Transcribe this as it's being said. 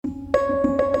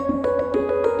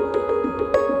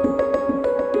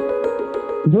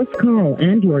This call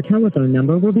and your telephone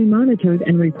number will be monitored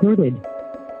and recorded.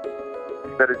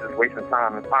 Instead of just wasting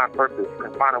time and find purpose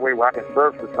and find a way where I can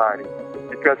serve society.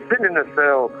 Because sitting in a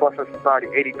cell costing society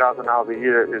 $80,000 a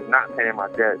year is not paying my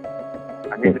debt.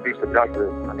 I need to be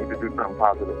productive. I need to do something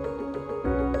positive.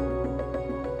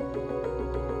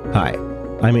 Hi,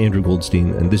 I'm Andrew Goldstein,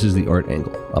 and this is The Art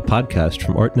Angle, a podcast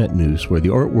from ArtNet News where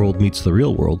the art world meets the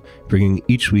real world, bringing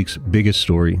each week's biggest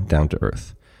story down to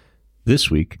earth.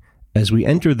 This week, as we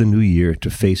enter the new year to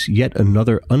face yet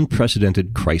another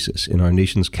unprecedented crisis in our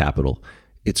nation's capital,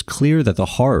 it's clear that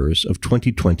the horrors of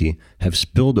 2020 have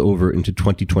spilled over into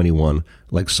 2021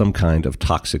 like some kind of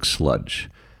toxic sludge.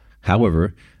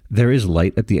 However, there is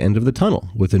light at the end of the tunnel,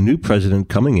 with a new president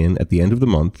coming in at the end of the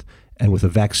month and with a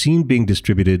vaccine being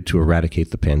distributed to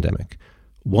eradicate the pandemic.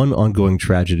 One ongoing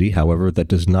tragedy, however, that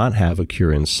does not have a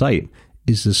cure in sight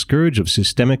is the scourge of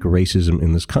systemic racism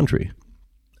in this country.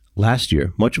 Last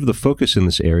year, much of the focus in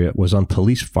this area was on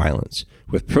police violence,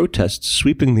 with protests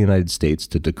sweeping the United States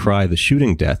to decry the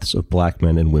shooting deaths of black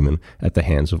men and women at the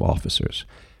hands of officers.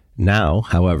 Now,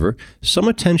 however, some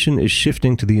attention is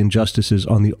shifting to the injustices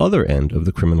on the other end of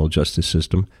the criminal justice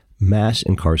system, mass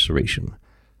incarceration.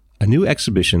 A new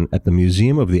exhibition at the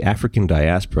Museum of the African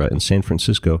Diaspora in San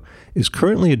Francisco is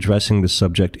currently addressing the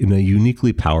subject in a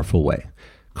uniquely powerful way.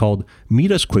 Called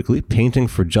Meet Us Quickly, Painting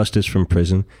for Justice from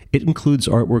Prison, it includes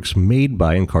artworks made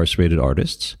by incarcerated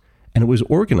artists, and it was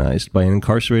organized by an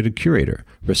incarcerated curator,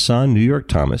 Rahsaan New York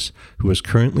Thomas, who is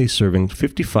currently serving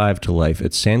 55 to life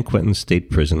at San Quentin State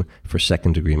Prison for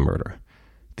second-degree murder.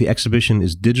 The exhibition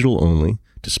is digital only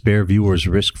to spare viewers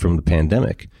risk from the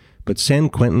pandemic, but San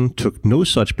Quentin took no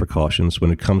such precautions when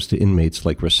it comes to inmates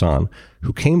like Rahsaan,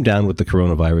 who came down with the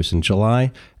coronavirus in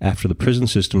July after the prison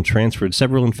system transferred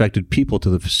several infected people to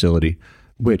the facility,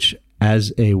 which,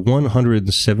 as a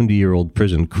 170-year-old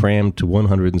prison crammed to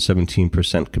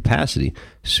 117% capacity,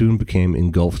 soon became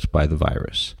engulfed by the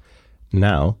virus.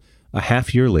 Now, a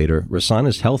half year later, Rahsaan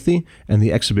is healthy and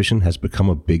the exhibition has become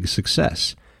a big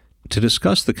success. To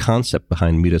discuss the concept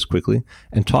behind Meet Us Quickly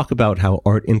and talk about how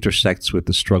art intersects with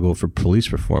the struggle for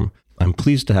police reform, I'm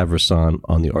pleased to have Rahsaan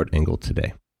on the Art Angle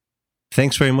today.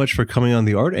 Thanks very much for coming on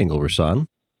the Art Angle, Rahsaan.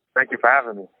 Thank you for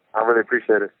having me. I really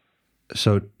appreciate it.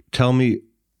 So tell me,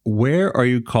 where are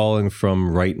you calling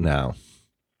from right now?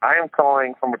 I am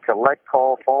calling from a collect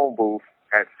call phone booth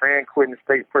at San Quentin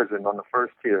State Prison on the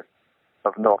first tier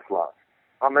of North Block.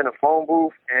 I'm in a phone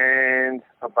booth, and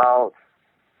about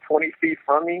 20 feet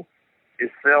from me is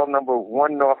cell number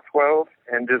 1 North 12,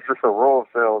 and there's just a row of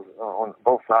cells on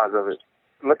both sides of it.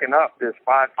 Looking up, there's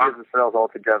 5 tiers of cells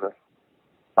altogether.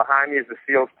 Behind me is the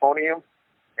sealed podium,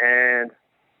 and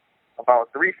about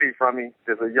 3 feet from me,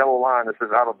 there's a yellow line that says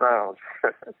out of bounds.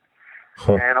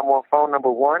 And I'm on phone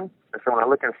number 1, and so when I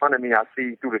look in front of me, I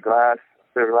see through the glass.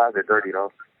 The glass, they're dirty,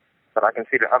 though, but I can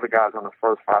see the other guys on the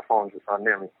first 5 phones that are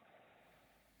near me.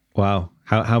 Wow.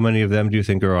 How many of them do you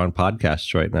think are on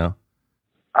podcasts right now?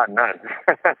 None.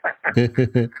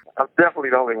 I'm definitely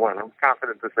the only one. I'm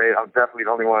confident to say I'm definitely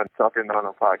the only one talking on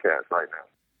a podcast right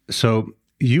now. So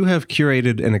you have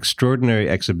curated an extraordinary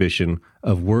exhibition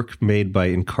of work made by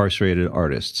incarcerated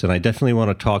artists, and I definitely want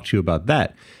to talk to you about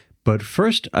that. But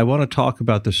first, I want to talk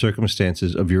about the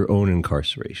circumstances of your own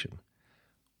incarceration.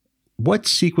 What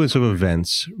sequence of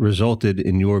events resulted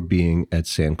in your being at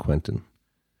San Quentin?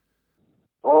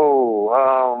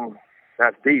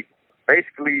 That's deep.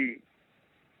 Basically,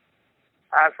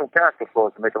 I had some character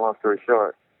flaws, to make a long story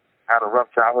short. I had a rough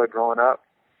childhood growing up.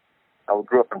 I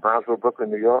grew up in Brownsville,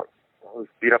 Brooklyn, New York. I was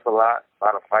beat up a lot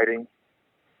of fighting,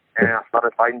 and I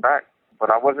started fighting back. But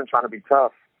I wasn't trying to be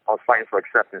tough. I was fighting for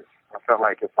acceptance. I felt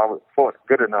like if I was fought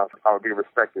good enough, I would be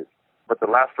respected. But the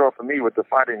last straw for me with the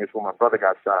fighting is when my brother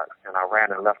got shot, and I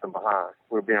ran and left him behind.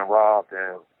 We were being robbed,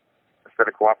 and instead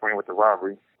of cooperating with the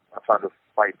robbery, I tried to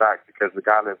fight back because the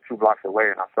guy lived 2 blocks away,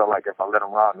 and I felt like if I let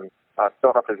him rob me, I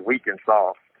felt up as weak and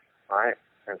soft, right?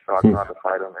 And so I tried to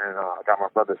fight him, and I got my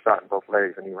brother shot in both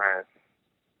legs, and he ran.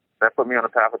 That put me on the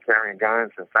path of carrying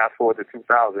guns, and fast forward to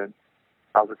 2000,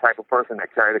 I was the type of person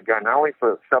that carried a gun, not only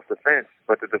for self-defense,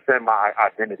 but to defend my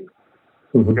identity.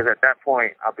 Mm-hmm. Because at that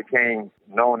point, I became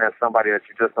known as somebody that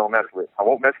you just don't mess with. I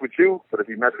won't mess with you, but if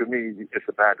you mess with me, it's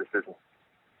a bad decision,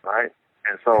 right?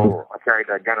 And so I carried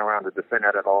that gun around to defend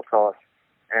that at all costs.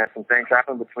 And some things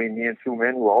happened between me and 2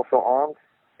 men who were also armed,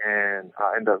 and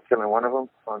I ended up killing one of them,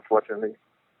 unfortunately,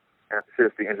 and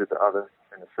seriously injured the other,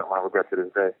 and it's something I regret to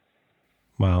this day.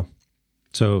 Wow.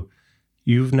 So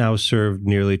you've now served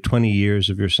nearly 20 years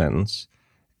of your sentence,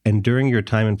 and during your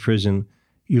time in prison,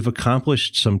 you've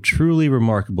accomplished some truly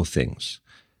remarkable things.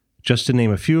 Just to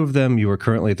name a few of them, you are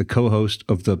currently the co-host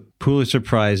of the Pulitzer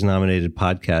Prize-nominated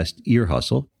podcast Ear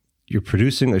Hustle. You're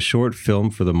producing a short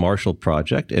film for the Marshall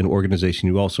Project, an organization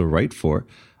you also write for.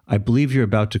 I believe you're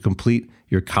about to complete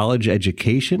your college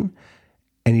education,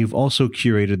 and you've also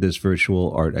curated this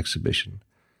virtual art exhibition.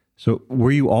 So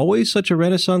were you always such a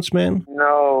Renaissance man?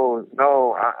 No.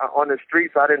 On the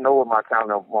streets, I didn't know what my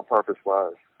talent or my purpose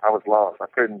was. I was lost. I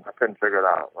couldn't figure it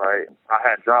out, right? I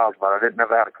had jobs, but I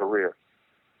never had a career.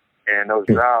 And those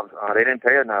jobs, they didn't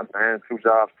pay enough, man. 2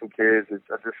 jobs, 2 kids.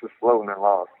 I just was floating and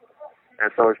lost.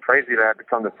 And so it's crazy that I had to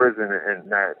come to prison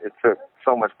and that it took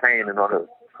so much pain in order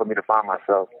for me to find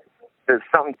myself. There's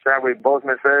something Chadwick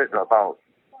Boseman said about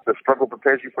the struggle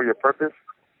prepares you for your purpose.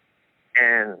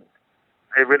 And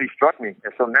it really struck me.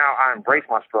 And so now I embrace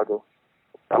my struggle.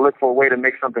 I look for a way to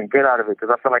make something good out of it because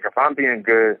I feel like if I'm being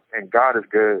good and God is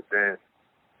good, then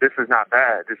this is not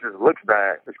bad. This just looks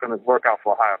bad. It's going to work out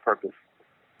for a higher purpose.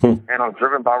 And I'm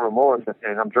driven by remorse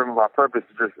and I'm driven by purpose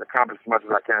to just accomplish as much as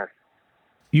I can.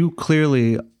 You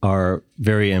clearly are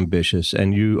very ambitious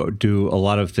and you do a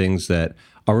lot of things that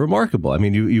are remarkable. I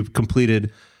mean, you've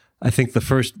completed, I think, the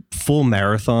first full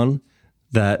marathon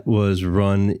that was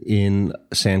run in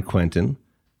San Quentin,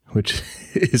 which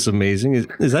is amazing.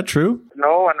 Is that true?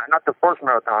 No, not the first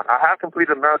marathon. I have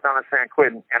completed a marathon in San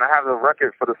Quentin, and I have the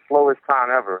record for the slowest time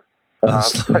ever.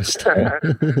 Slowest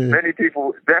time. Many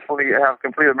people definitely have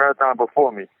completed a marathon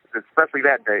before me, especially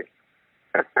that day.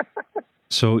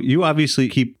 So you obviously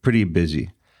keep pretty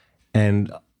busy.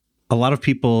 And a lot of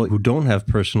people who don't have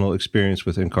personal experience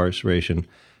with incarceration,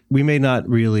 we may not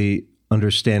really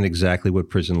understand exactly what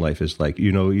prison life is like.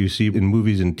 You know, you see in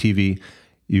movies and TV,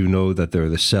 you know that there are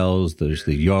the cells, there's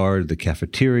the yard, the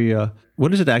cafeteria.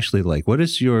 What is it actually like? What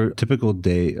is your typical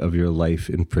day of your life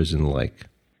in prison like?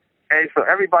 Hey, so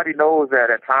everybody knows that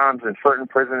at times in certain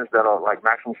prisons that are like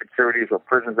maximum securities or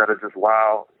prisons that are just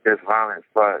wild, there's violence.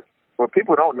 But what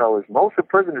people don't know is most of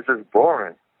prison is just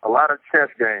boring. A lot of chess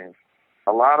games,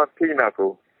 a lot of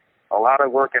pinochle, a lot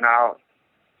of working out,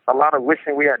 a lot of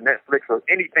wishing we had Netflix or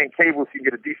anything cable so you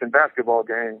can get a decent basketball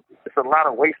game. It's a lot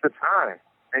of waste of time.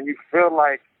 And you feel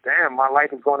like, damn, my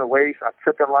life is going to waste. I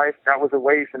took a life, that was a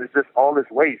waste, and it's just all this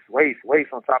waste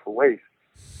on top of waste.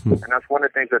 And that's one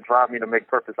of the things that drive me to make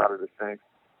purpose out of this thing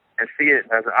and see it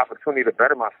as an opportunity to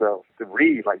better myself, to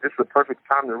read. Like, this is the perfect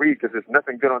time to read because there's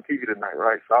nothing good on TV tonight,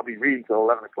 right? So I'll be reading till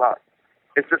 11 o'clock.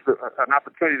 It's just an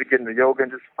opportunity to get into yoga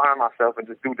and just find myself and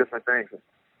just do different things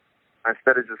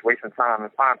instead of just wasting time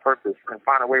and find purpose and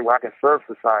find a way where I can serve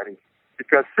society.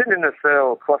 Because sitting in a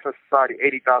cell costing society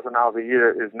 $80,000 a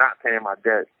year is not paying my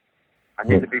debt. I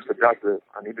need to be productive.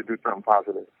 I need to do something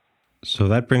positive. So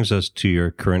that brings us to your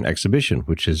current exhibition,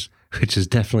 which is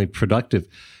definitely productive.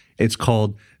 It's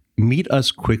called Meet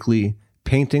Us Quickly,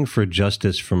 Painting for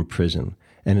Justice from Prison,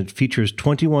 and it features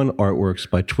 21 artworks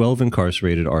by 12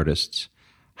 incarcerated artists.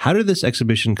 How did this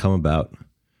exhibition come about?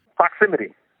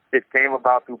 Proximity. It came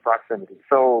about through proximity.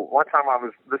 So one time I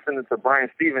was listening to Brian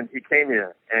Stevens. He came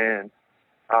here and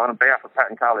on behalf of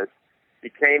Patton College, he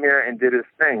came here and did his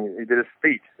thing. He did his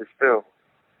speech, his spill,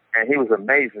 and he was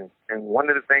amazing. And one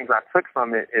of the things I took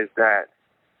from it is that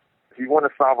if you want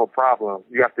to solve a problem,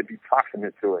 you have to be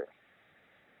proximate to it.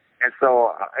 And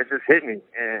so it just hit me,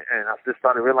 and I just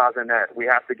started realizing that we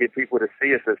have to get people to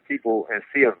see us as people and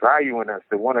see a value in us,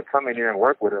 to want to come in here and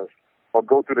work with us or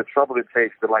go through the trouble it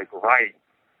takes to, like, write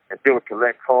and deal with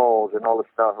collect calls and all this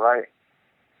stuff, right?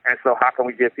 And so how can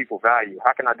we give people value?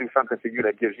 How can I do something for you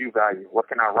that gives you value? What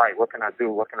can I write? What can I do?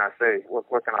 What can I say?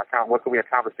 What can we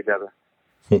accomplish together?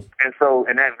 And so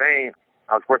in that vein,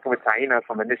 I was working with Taina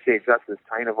from Initiate Justice,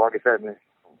 Taina Vargas Edmonds.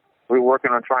 We were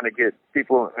working on trying to get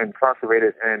people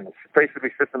incarcerated and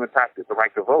basically system impacted the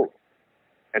right to vote.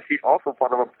 And she's also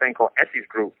part of a thing called Essie's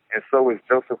Group, and so is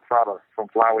Joseph Prada from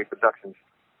Flyway Productions.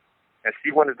 And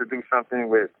she wanted to do something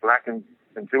with Black and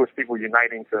Jewish people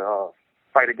uniting to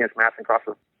fight against mass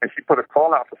incarceration. And she put a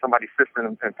call out for somebody's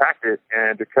system impacted,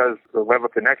 and because the web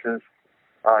of connections,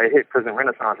 it hit Prison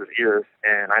Renaissance's ears,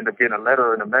 and I ended up getting a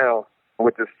letter in the mail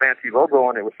with this fancy logo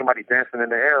on it with somebody dancing in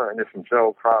the air, and it's from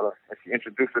Joe Crowder. And she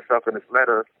introduced herself in this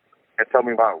letter and told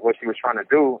me about what she was trying to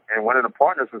do. And one of the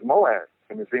partners was MOAD,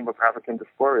 the Museum of African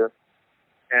Diaspora,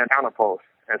 and Counterpost.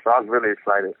 And so I was really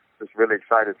excited, just really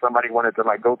excited. Somebody wanted to,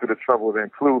 like, go through the trouble to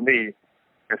include me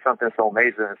in something so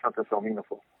major and something so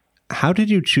meaningful. How did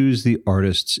you choose the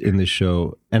artists in the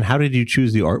show, and how did you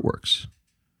choose the artworks?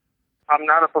 I'm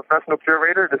not a professional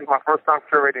curator. This is my first time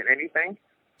curating anything.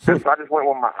 So I just went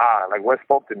with my eye, like what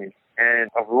spoke to me.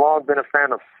 And I've long been a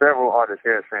fan of several artists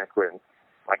here at San Quentin,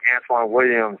 like Antoine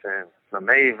Williams and the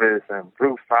Mavis and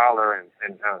Bruce Fowler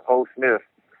and O. Smith.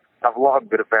 I've long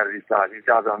been a fan of these guys. These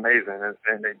guys are amazing,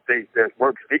 and their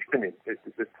work speaks to me. It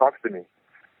just talks to me.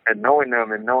 And knowing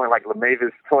them and knowing like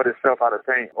LeMavis taught himself how to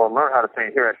paint or learn how to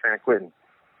paint here at San Quentin.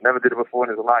 Never did it before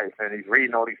in his life. And he's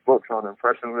reading all these books on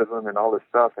impressionism and all this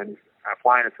stuff, and he's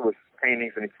applying it to his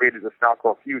paintings, and he created a style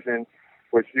called fusion,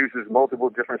 which uses multiple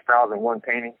different styles in one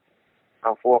painting.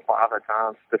 4 or 5 at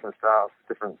times, different styles,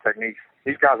 different techniques.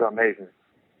 These guys are amazing.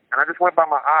 And I just went by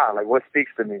my eye, like what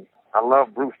speaks to me. I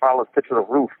love Bruce Fowler's picture of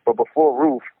Roof, but before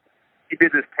Roof, he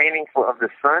did this painting of the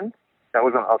sun that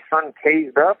was a sun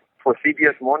caged up for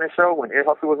CBS Morning Show when Ear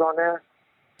Hustle was on there.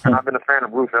 And I've been a fan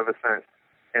of Bruce ever since.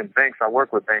 And Banks, I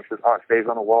work with Banks. His art stays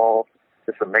on the wall.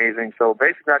 It's amazing. So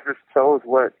basically, I just chose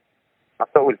what I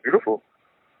thought was beautiful,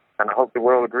 and I hope the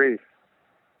world agrees.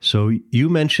 So you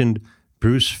mentioned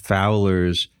Bruce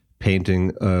Fowler's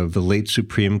painting of the late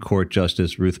Supreme Court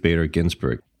Justice Ruth Bader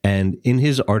Ginsburg. And in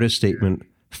his artist statement,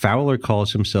 Fowler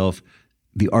calls himself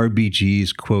the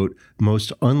RBG's, quote,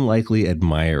 most unlikely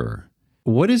admirer.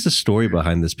 What is the story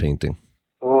behind this painting?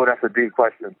 Oh, that's a deep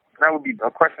question. That would be a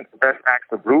question best asked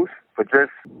to Bruce, but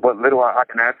just what little I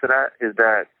can add to that is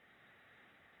that,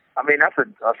 I mean, that's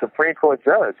a Supreme Court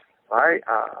judge, right?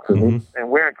 And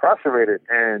we're incarcerated,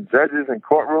 and judges and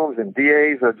courtrooms and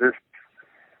DAs are just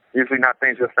usually not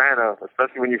things you're a fan of,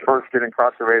 especially when you first get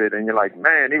incarcerated and you're like,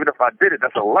 man, even if I did it,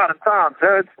 that's a lot of time,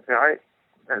 judge, right?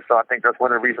 And so I think that's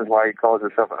one of the reasons why he calls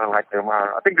himself an unlikely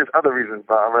admirer. I think there's other reasons,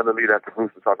 but I'd rather leave that to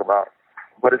Bruce to talk about.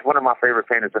 But it's one of my favorite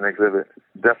paintings in the exhibit.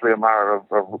 Definitely an admirer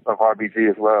of RBG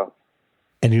as well.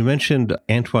 And you mentioned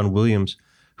Antoine Williams,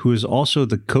 who is also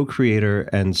the co-creator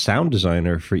and sound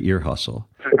designer for Ear Hustle.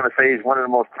 I'm just going to say he's one of the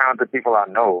most talented people I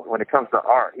know. When it comes to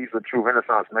art, he's a true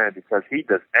Renaissance man because he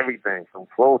does everything from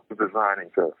clothes to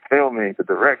designing to filming to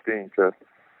directing to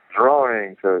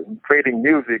drawing to creating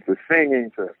music to singing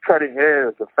to cutting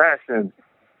hair to fashion.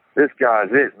 This guy's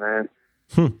it,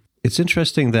 man. It's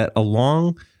interesting that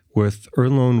along with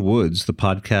Erlone Woods, the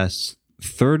podcast's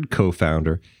third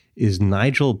co-founder, is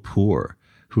Nigel Poor,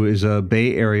 who is a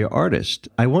Bay Area artist.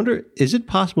 I wonder, is it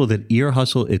possible that Ear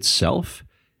Hustle itself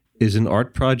is an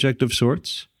art project of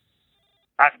sorts?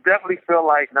 I definitely feel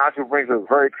like Nigel brings a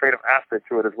very creative aspect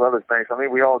to it as well as Banks. I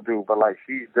mean, we all do, but like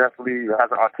she definitely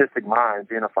has an artistic mind,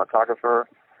 being a photographer.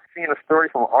 Seeing a story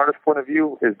from an artist's point of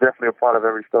view is definitely a part of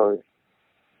every story.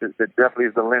 It definitely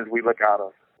is the lens we look out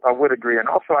of. I would agree. And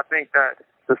also, I think that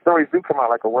the stories do come out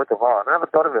like a work of art. I never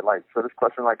thought of it like, so this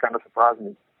question like kind of surprised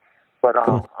me. But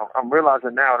I'm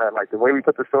realizing now that like the way we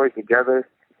put the stories together,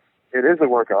 it is a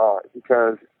work of art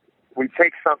because we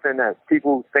take something that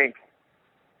people think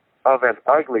of as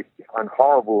ugly and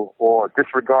horrible or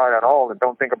disregard at all and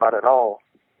don't think about at all,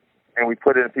 and we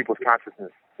put it in people's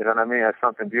consciousness. You know what I mean? As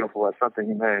something beautiful, as something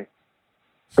humane.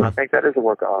 So I think that is a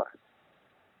work of art.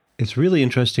 It's really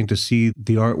interesting to see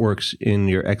the artworks in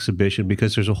your exhibition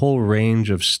because there's a whole range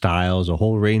of styles, a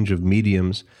whole range of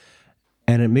mediums,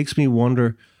 and it makes me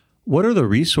wonder, what are the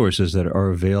resources that are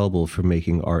available for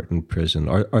making art in prison?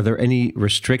 Are there any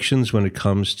restrictions when it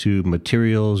comes to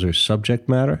materials or subject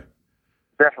matter?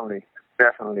 Definitely.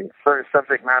 Certain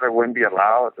subject matter wouldn't be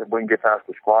allowed. It wouldn't get past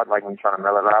the squad, like when you're trying to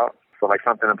mail it out. So like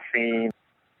something obscene,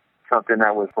 something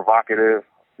that was provocative,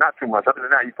 not too much. Other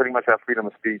than that, you pretty much have freedom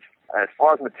of speech. As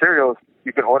far as materials,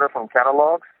 you can order from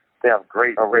catalogs. They have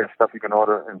great array of stuff you can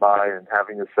order and buy and have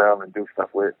in your cell and do stuff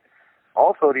with.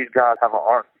 Also, these guys have an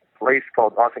art place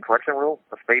called Arts and Correction Room,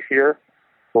 a space here,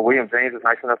 where William James is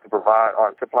nice enough to provide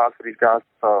art supplies for these guys.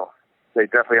 So they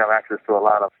definitely have access to a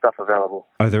lot of stuff available.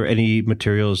 Are there any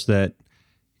materials that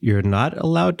you're not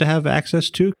allowed to have access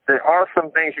to? There are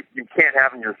some things you can't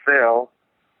have in your cell.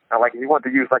 Now, like if you want to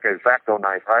use like an X-Acto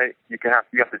knife, right? You have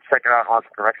to check it out on Arts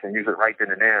and Correction, use it right then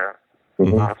and there.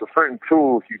 So certain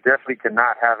tools you definitely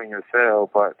cannot have in your cell,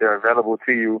 but they're available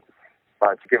to you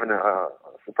by giving the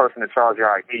person in charge your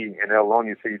ID, and they'll loan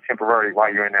you to you temporarily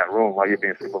while you're in that room, while you're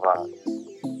being supervised.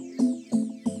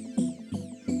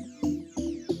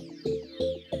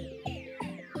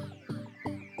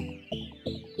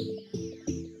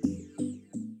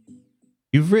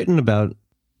 You've written about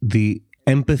the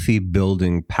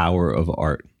empathy-building power of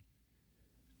art,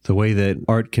 the way that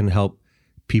art can help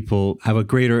people have a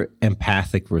greater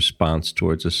empathic response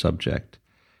towards a subject.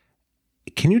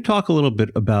 Can you talk a little bit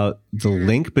about the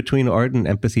link between art and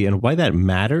empathy and why that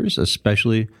matters,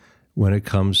 especially when it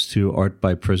comes to art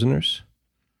by prisoners?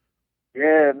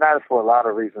 Yeah, it matters for a lot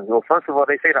of reasons. Well, first of all,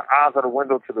 they say the eyes are the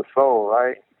window to the soul,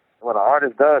 right? What an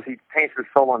artist does, he paints his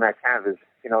soul on that canvas.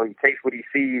 You know, he takes what he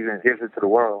sees and gives it to the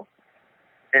world.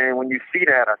 And when you see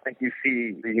that, I think you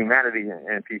see the humanity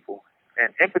in people.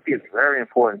 And empathy is very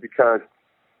important because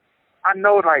I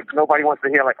know, like, nobody wants to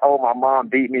hear, like, oh, my mom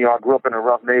beat me or I grew up in a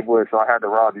rough neighborhood, so I had to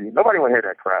rob you. Nobody want to hear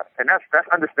that crap. And that's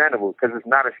understandable because it's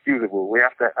not excusable. We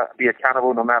have to be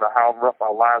accountable no matter how rough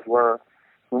our lives were.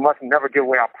 We must never give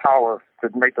away our power to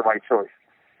make the right choice.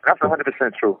 That's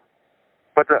 100% true.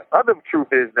 But the other truth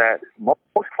is that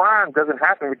most crime doesn't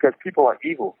happen because people are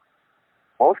evil.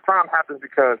 Most crime happens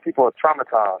because people are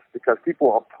traumatized, because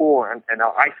people are poor and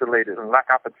are isolated and lack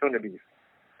opportunities.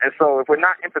 And so if we're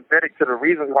not empathetic to the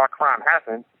reasons why crime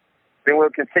happens, then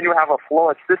we'll continue to have a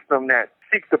flawed system that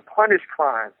seeks to punish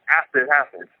crime after it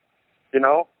happens. You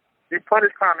know? You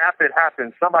punish crime after it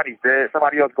happens, somebody's dead,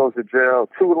 somebody else goes to jail,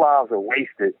 2 lives are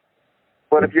wasted.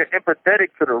 But if you're empathetic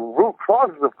to the root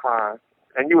causes of crime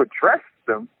and you address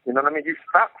them, you know what I mean? You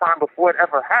stop crime before it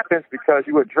ever happens because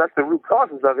you address the root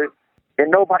causes of it, and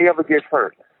nobody ever gets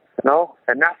hurt, you know?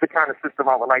 And that's the kind of system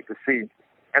I would like to see.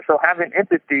 And so having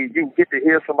empathy, you get to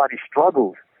hear somebody's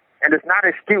struggles. And it's not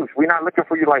an excuse. We're not looking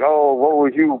for you like, oh, what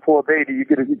was you, poor baby? You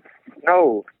get a...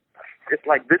 No. It's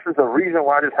like, this is a reason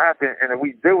why this happened, and if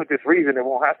we deal with this reason, it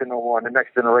won't happen no more in the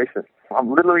next generation.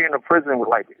 I'm literally in a prison with,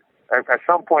 like, at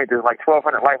some point, there's like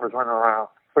 1,200 lifers running around,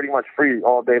 pretty much free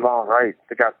all day long, right?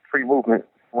 They got free movement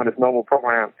when it's normal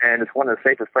program, and it's one of the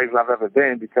safest places I've ever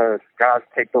been because guys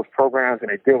take those programs and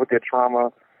they deal with their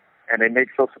trauma, and they make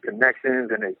social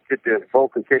connections, and they get their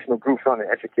vocational groups on, their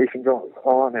education going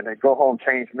on, and they go home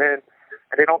changed men,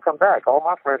 and they don't come back. All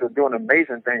my friends are doing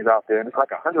amazing things out there, and it's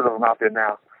like 100 of them out there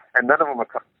now, and none of them are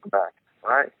coming back,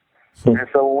 right? And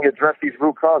so when we address these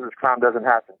root causes, crime doesn't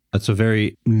happen. That's a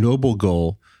very noble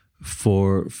goal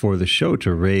for the show,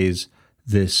 to raise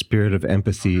this spirit of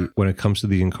empathy when it comes to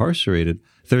the incarcerated.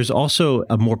 There's also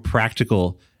a more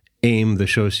practical aim the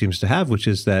show seems to have, which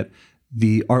is that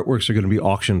the artworks are going to be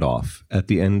auctioned off at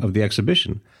the end of the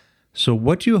exhibition. So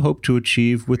what do you hope to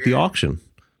achieve with the auction?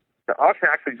 The auction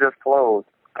actually just closed.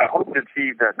 I hope to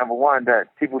achieve that, number one,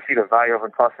 that people see the value of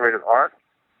incarcerated art.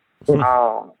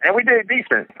 And we did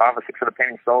decent. 5 or 6 of the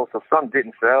paintings sold, so some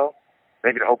didn't sell.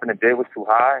 Maybe the opening bid was too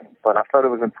high, but I felt it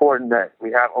was important that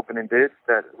we have opening bids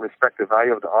that respect the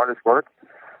value of the artist's work.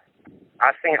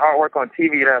 I've seen artwork on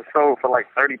TV that sold for like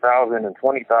 $30,000 and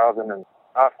 $20,000, and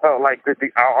I felt like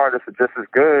our artists are just as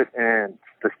good, and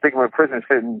the stigma of prison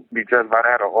shouldn't be judged by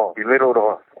that or belittled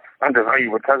or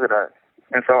undervalued because of that.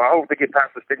 And so I hope to get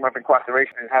past the stigma of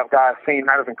incarceration and have guys seen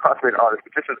not as incarcerated artists,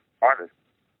 but just as artists.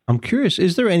 I'm curious,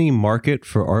 is there any market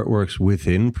for artworks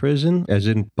within prison, as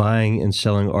in buying and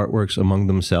selling artworks among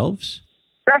themselves?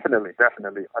 Definitely. I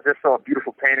just saw a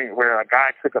beautiful painting where a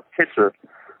guy took a picture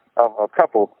of a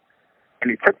couple,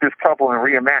 and he took this couple and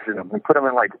reimagined them and put them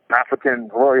in like African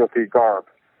royalty garb.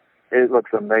 It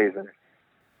looks amazing.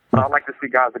 I'd like to see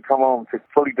guys that come home to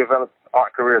fully develop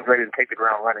art careers ready to take the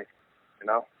ground running, you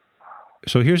know?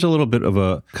 So here's a little bit of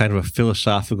a kind of a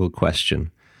philosophical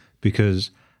question,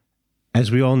 because as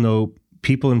we all know,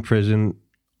 people in prison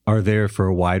are there for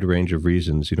a wide range of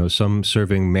reasons. You know, some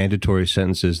serving mandatory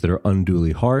sentences that are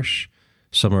unduly harsh,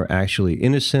 some are actually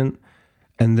innocent,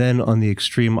 and then on the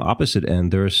extreme opposite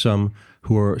end, there are some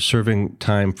who are serving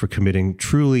time for committing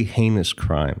truly heinous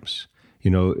crimes.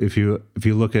 You know, if you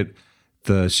look at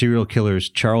the serial killers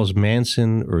Charles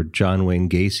Manson or John Wayne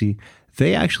Gacy,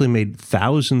 they actually made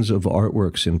thousands of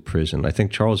artworks in prison. I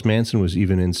think Charles Manson was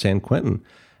even in San Quentin.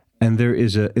 And there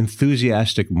is an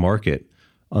enthusiastic market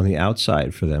on the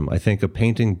outside for them. I think a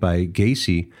painting by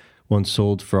Gacy once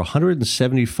sold for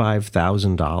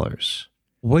 $175,000.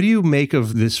 What do you make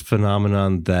of this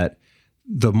phenomenon that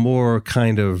the more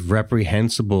kind of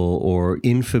reprehensible or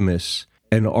infamous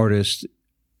an artist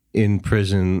in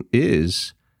prison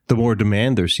is, the more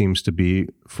demand there seems to be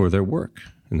for their work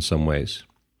in some ways?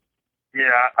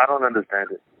 Yeah, I don't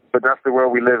understand it. But that's the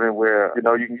world we live in where, you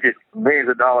know, you can get millions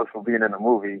of dollars for being in a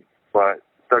movie, but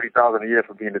 $30,000 a year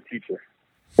for being a teacher.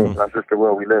 That's just the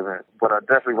world we live in. But I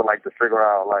definitely would like to figure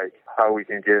out, like, how we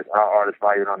can get our artists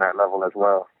valued on that level as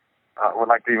well. I would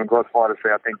like to even go as far to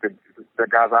say I think that the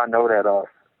guys I know that are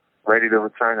ready to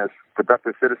return as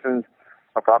productive citizens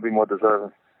are probably more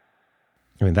deserving.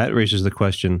 I mean, that raises the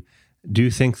question, do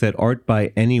you think that art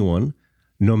by anyone,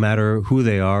 no matter who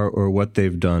they are or what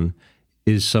they've done,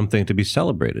 is something to be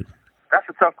celebrated? That's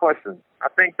a tough question. I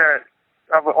think that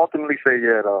I would ultimately say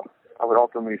yeah, though. I would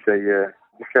ultimately say yeah,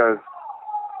 because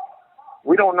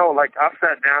we don't know. Like, I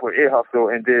sat down with Ear Hustle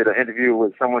and did an interview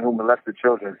with someone who molested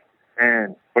children.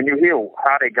 And when you hear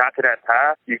how they got to that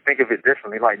path, you think of it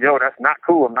differently. Like, yo, that's not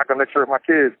cool. I'm not going to let you hurt my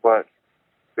kids, but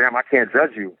damn, I can't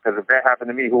judge you, because if that happened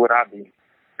to me, who would I be?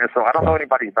 And so I don't know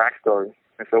anybody's backstory.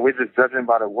 And so we're just judging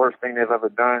by the worst thing they've ever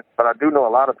done. But I do know a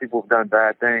lot of people have done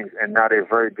bad things, and now they're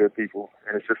very good people.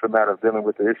 And it's just a matter of dealing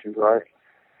with the issues, right?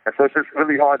 And so it's just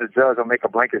really hard to judge or make a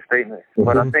blanket statement. Mm-hmm.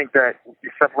 But I think that you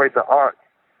separate the art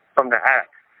from the act.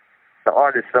 The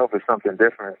art itself is something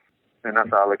different, and that's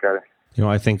how I look at it. You know,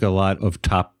 I think a lot of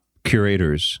top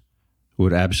curators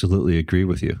would absolutely agree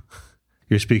with you.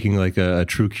 You're speaking like a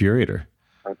true curator.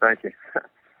 Oh, thank you.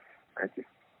 Thank you.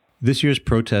 This year's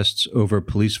protests over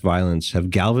police violence have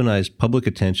galvanized public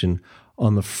attention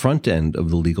on the front end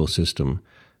of the legal system,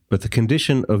 but the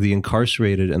condition of the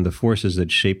incarcerated and the forces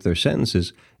that shape their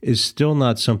sentences is still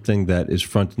not something that is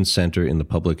front and center in the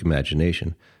public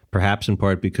imagination, perhaps in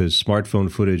part because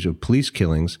smartphone footage of police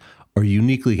killings are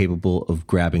uniquely capable of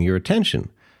grabbing your attention.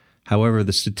 However,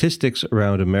 the statistics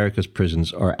around America's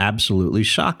prisons are absolutely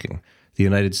shocking. The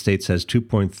United States has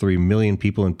 2.3 million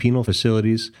people in penal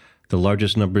facilities, the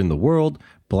largest number in the world.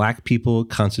 Black people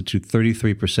constitute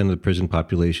 33% of the prison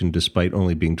population, despite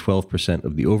only being 12%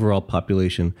 of the overall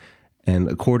population. And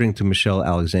according to Michelle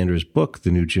Alexander's book,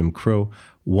 The New Jim Crow,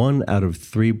 1 out of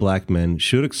 3 black men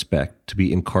should expect to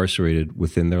be incarcerated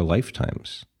within their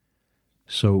lifetimes.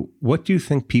 So what do you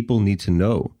think people need to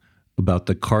know about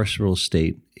the carceral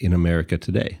state in America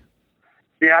today?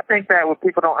 Yeah, I think that what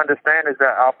people don't understand is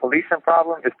that our policing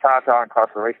problem is tied to our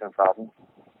incarceration problem.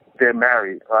 They're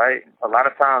married, right? A lot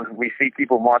of times we see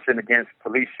people marching against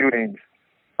police shootings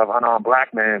of unarmed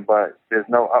black men, but there's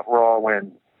no uproar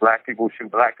when black people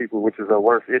shoot black people, which is a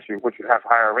worse issue, which would have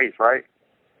higher rates, right?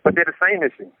 But they're the same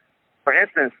issue. For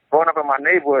instance, growing up in my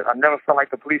neighborhood, I never felt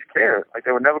like the police cared. Like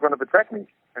they were never going to protect me.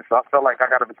 And so I felt like I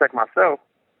got to protect myself.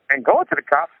 And going to the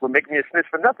cops would make me a snitch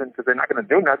for nothing because they're not going to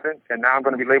do nothing. And now I'm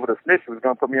going to be labeled a snitch, which is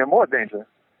going to put me in more danger.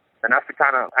 And that's the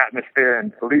kind of atmosphere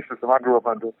and police system I grew up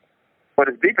under. But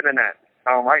it's deeper than that.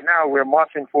 Right now, we're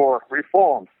marching for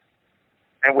reforms.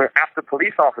 And we're after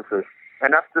police officers.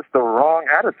 And that's just the wrong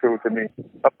attitude to me.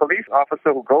 A police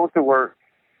officer who goes to work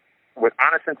with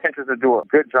honest intentions to do a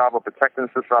good job of protecting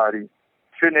society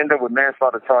shouldn't end up with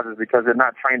manslaughter charges because they're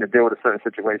not trained to deal with a certain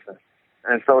situation.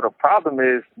 And so the problem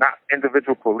is not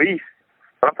individual police,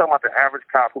 but I'm talking about the average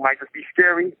cop who might just be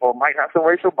scary or might have some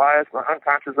racial bias or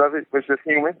unconscious of it, which is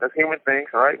human. That's human things,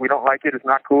 all right? We don't like it. It's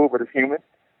not cool, but it's human.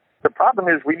 The problem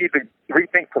is we need to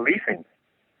rethink policing.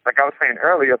 Like I was saying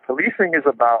earlier, policing is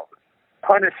about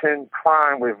punishing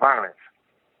crime with violence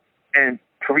and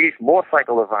creates more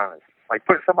cycle of violence. Like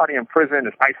putting somebody in prison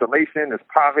is isolation, is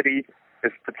poverty,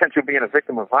 is potential being a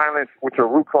victim of violence, which are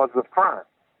root causes of crime.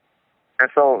 And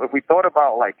so if we thought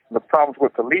about like the problems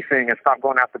with policing and stop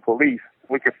going after police,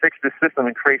 we could fix this system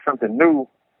and create something new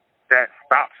that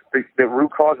stops the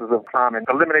root causes of crime and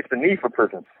eliminates the need for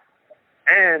prisons.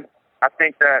 And I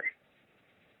think that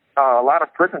a lot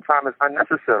of prison time is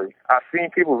unnecessary. I've seen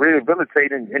people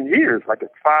rehabilitate in years, like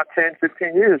 5, 10,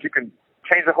 15 years. You can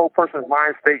change a whole person's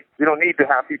mind state. You don't need to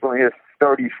have people in here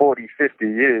 30, 40, 50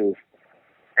 years.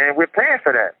 And we're paying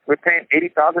for that. We're paying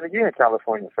 $80,000 a year in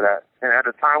California for that. And at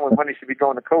a time when money should be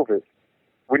going to COVID,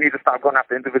 we need to stop going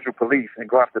after individual police and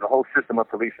go after the whole system of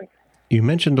policing. You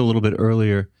mentioned a little bit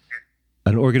earlier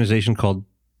an organization called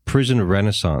Prison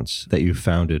Renaissance that you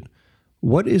founded.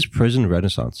 What is Prison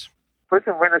Renaissance?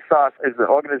 Prison Renaissance is the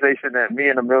organization that me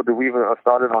and Emil DeWeaver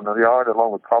started on the yard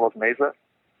along with Carlos Meza.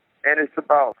 And it's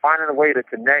about finding a way to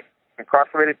connect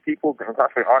incarcerated people,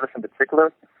 incarcerated artists in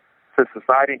particular, to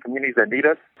society and communities that need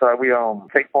us. So we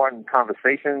take part in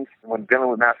conversations when dealing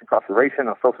with mass incarceration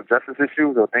or social justice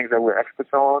issues or things that we're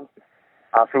experts on,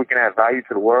 so we can add value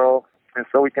to the world. And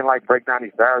so we can break down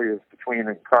these barriers between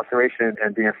incarceration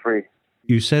and being free.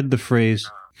 You said the phrase,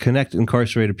 connect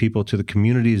incarcerated people to the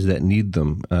communities that need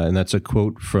them. And that's a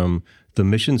quote from the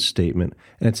mission statement.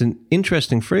 And it's an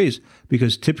interesting phrase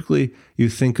because typically you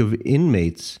think of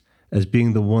inmates as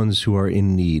being the ones who are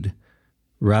in need,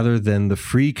 rather than the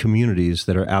free communities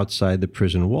that are outside the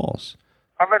prison walls.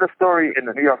 I read a story in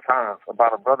the New York Times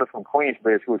about a brother from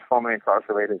Queensbridge who was formerly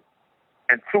incarcerated.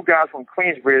 And 2 guys from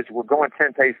Queensbridge were going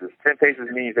 10 paces. 10 paces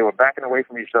means they were backing away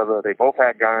from each other. They both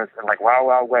had guns. And like Wild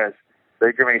Wild West,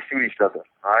 they're going to shoot each other,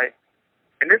 all right?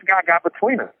 And this guy got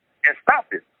between them and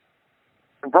stopped it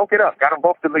and broke it up, got them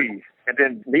both to leave, and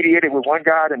then mediated with one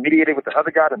guy and mediated with the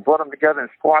other guy and brought them together and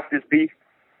squashed this beef.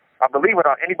 I believe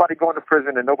without anybody going to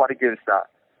prison and nobody getting shot,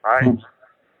 all right?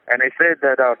 And they said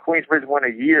that Queensbridge went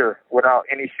a year without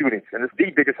any shootings, and it's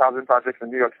the biggest housing project in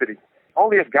New York City.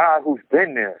 Only a guy who's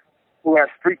been there, who has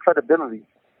street credibility,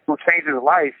 who changed his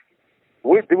life,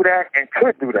 would do that and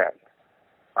could do that,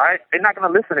 all right? They're not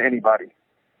going to listen to anybody.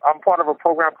 I'm part of a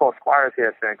program called Squires here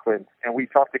at San Quentin, and we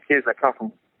talk to kids that come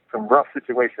from some rough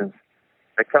situations.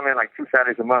 They come in 2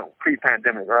 Saturdays a month,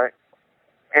 pre-pandemic, right?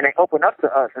 And they open up to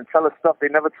us and tell us stuff they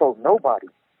never told nobody.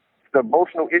 The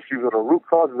emotional issues or the root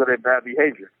causes of their bad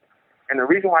behavior. And the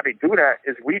reason why they do that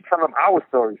is we tell them our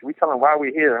stories. We tell them why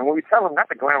we're here. And when we tell them not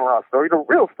the glamorized story, the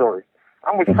real story.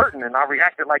 I was hurting and I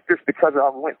reacted like this because I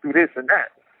went through this and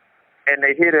that. And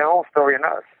they hear their own story in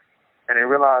us. And they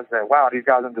realize that, wow, these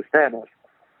guys understand us.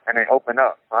 And they open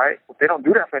up, right? They don't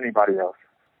do that for anybody else.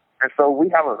 And so we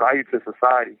have a value to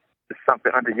society. It's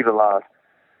something underutilized.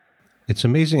 It's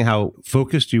amazing how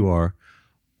focused you are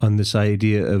on this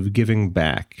idea of giving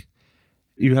back.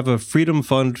 You have a freedom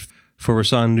fund for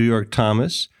Rasan New York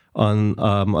Thomas on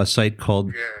a site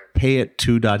called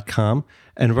payit2.com.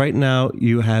 And right now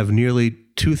you have nearly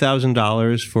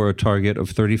 $2,000 for a target of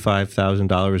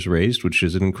 $35,000 raised, which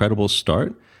is an incredible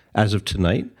start as of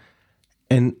tonight.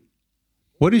 And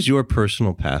what is your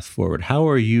personal path forward? How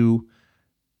are you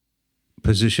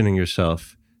positioning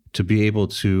yourself to be able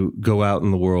to go out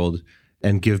in the world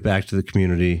and give back to the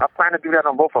community? I plan to do that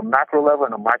on both a macro level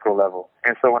and a micro level.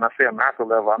 And so when I say a macro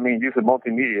level, I mean using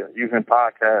multimedia, using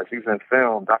podcasts, using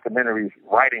film, documentaries,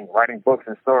 writing books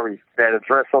and stories that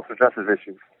address social justice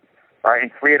issues, right, in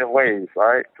creative ways,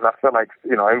 right? Because I feel like,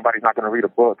 everybody's not going to read a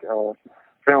book.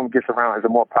 Film gets around as a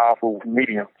more powerful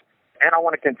medium. And I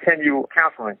want to continue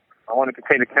counseling. I want to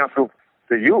continue to counsel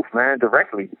the youth, man,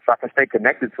 directly, so I can stay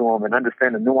connected to them and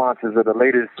understand the nuances of the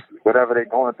latest, whatever they're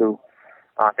going through.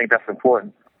 I think that's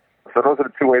important. So those are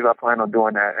the two ways I plan on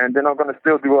doing that. And then I'm going to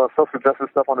still do social justice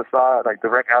stuff on the side, like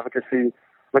direct advocacy,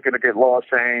 looking to get laws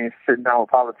changed, sitting down with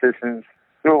politicians,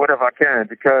 doing whatever I can.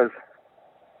 Because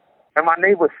in my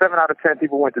neighborhood, 7 out of 10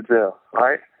 people went to jail,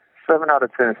 right? 7 out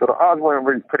of 10. So the odds weren't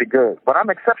really pretty good. But I'm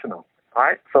exceptional,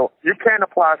 right? So you can't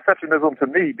apply exceptionalism to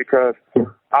me because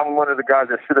I'm one of the guys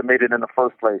that should have made it in the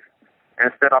first place. And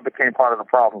instead, I became part of the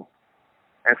problem.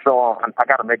 And so I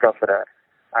got to make up for that.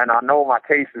 And I know my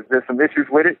case there's some issues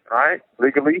with it, right,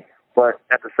 legally, but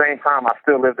at the same time, I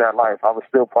still lived that life. I was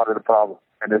still part of the problem.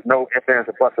 And there's no ifs, ands,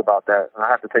 or buts about that. And I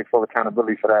have to take full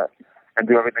accountability for that and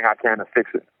do everything I can to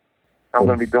fix it. I'm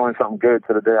going to be doing something good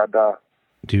to the day I die.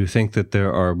 Do you think that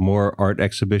there are more art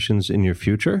exhibitions in your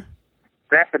future?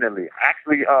 Definitely.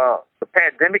 Actually, the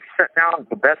pandemic shut down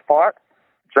the best part.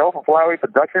 Joe from Flyway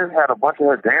Productions had a bunch of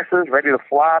her dancers ready to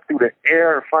fly through the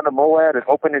air in front of Moab at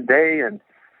opening day and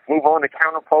move on to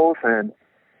counterpost, and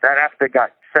that aspect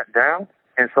got shut down.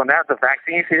 And so now the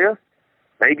vaccine's here.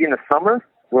 Maybe in the summer,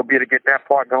 we'll be able to get that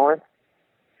part going.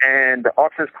 And the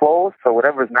auction's closed, so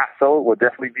whatever is not sold will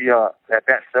definitely be at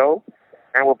that show.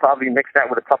 And we'll probably mix that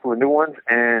with a couple of new ones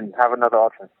and have another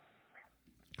auction.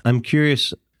 I'm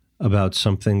curious about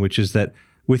something, which is that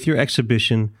with your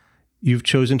exhibition, you've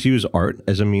chosen to use art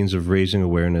as a means of raising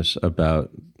awareness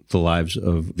about the lives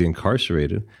of the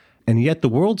incarcerated. And yet the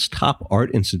world's top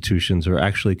art institutions are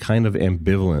actually kind of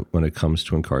ambivalent when it comes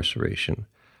to incarceration.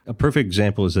 A perfect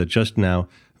example is that just now,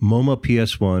 MoMA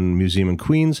PS1 Museum in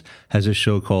Queens has a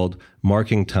show called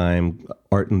Marking Time,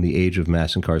 Art in the Age of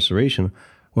Mass Incarceration,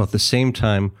 while at the same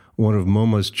time, one of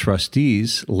MoMA's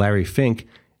trustees, Larry Fink,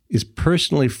 is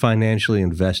personally financially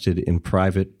invested in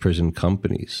private prison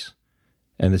companies.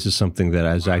 And this is something that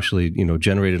has actually,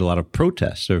 generated a lot of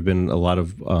protests. There have been a lot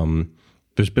of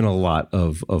there's been a lot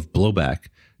of blowback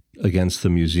against the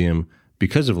museum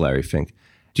because of Larry Fink.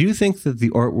 Do you think that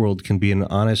the art world can be an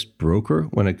honest broker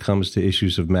when it comes to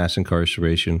issues of mass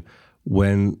incarceration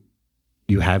when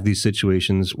you have these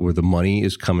situations where the money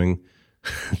is coming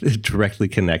directly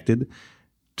connected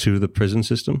to the prison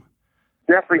system?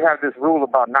 Definitely have this rule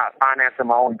about not financing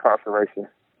my own incarceration.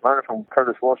 Learning from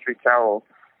Curtis Wall Street Carroll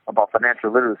about financial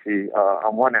literacy.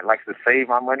 I'm one that likes to save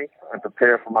my money and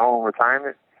prepare for my own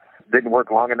retirement. Didn't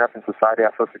work long enough in society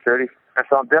at Social Security. And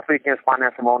so I'm definitely against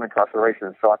financing my own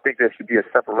incarceration. So I think there should be a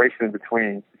separation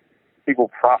between people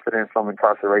profiting from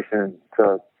incarceration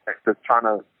to trying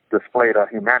to display the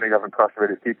humanity of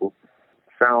incarcerated people.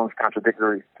 Sounds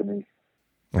contradictory to me.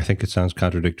 I think it sounds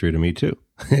contradictory to me too.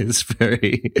 It's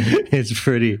pretty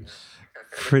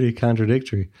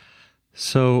contradictory.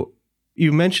 So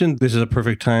you mentioned this is a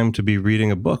perfect time to be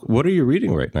reading a book. What are you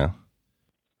reading right now?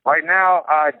 Right now,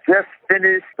 I just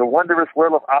finished The Wondrous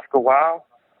World of Oscar Wilde,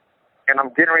 and I'm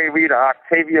getting ready to read an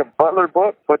Octavia Butler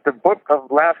book. But the book of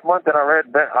last month that I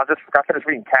read, I finished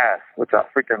reading Cass, which I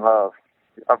freaking love.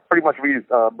 I pretty much read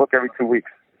a book every 2 weeks,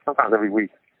 sometimes every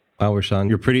week. Wow, Rasan,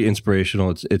 you're pretty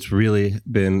inspirational. It's really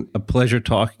been a pleasure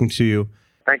talking to you.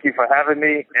 Thank you for having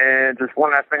me. And just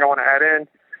one last thing I want to add in.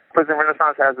 Prison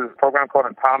Renaissance has this program called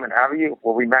Empowerment Avenue,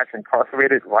 where we match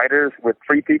incarcerated writers with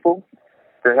free people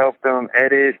to help them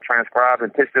edit, transcribe,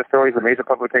 and pitch their stories to major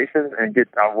publications and get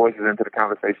our voices into the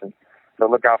conversation. So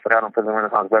look out for that on Prison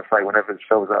Renaissance website whenever it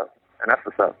shows up. And that's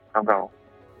what's up. I'm gone.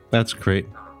 That's great.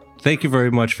 Thank you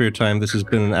very much for your time. This has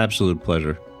been an absolute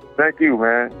pleasure. Thank you,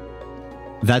 man.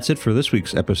 That's it for this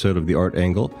week's episode of The Art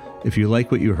Angle. If you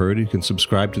like what you heard, you can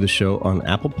subscribe to the show on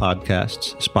Apple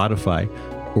Podcasts, Spotify,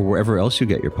 or wherever else you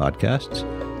get your podcasts.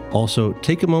 Also,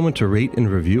 take a moment to rate and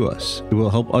review us. It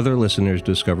will help other listeners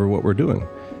discover what we're doing.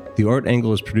 The Art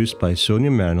Angle is produced by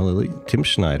Sonia Manlilly, Tim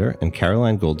Schneider, and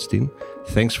Caroline Goldstein.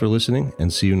 Thanks for listening,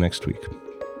 and see you next week.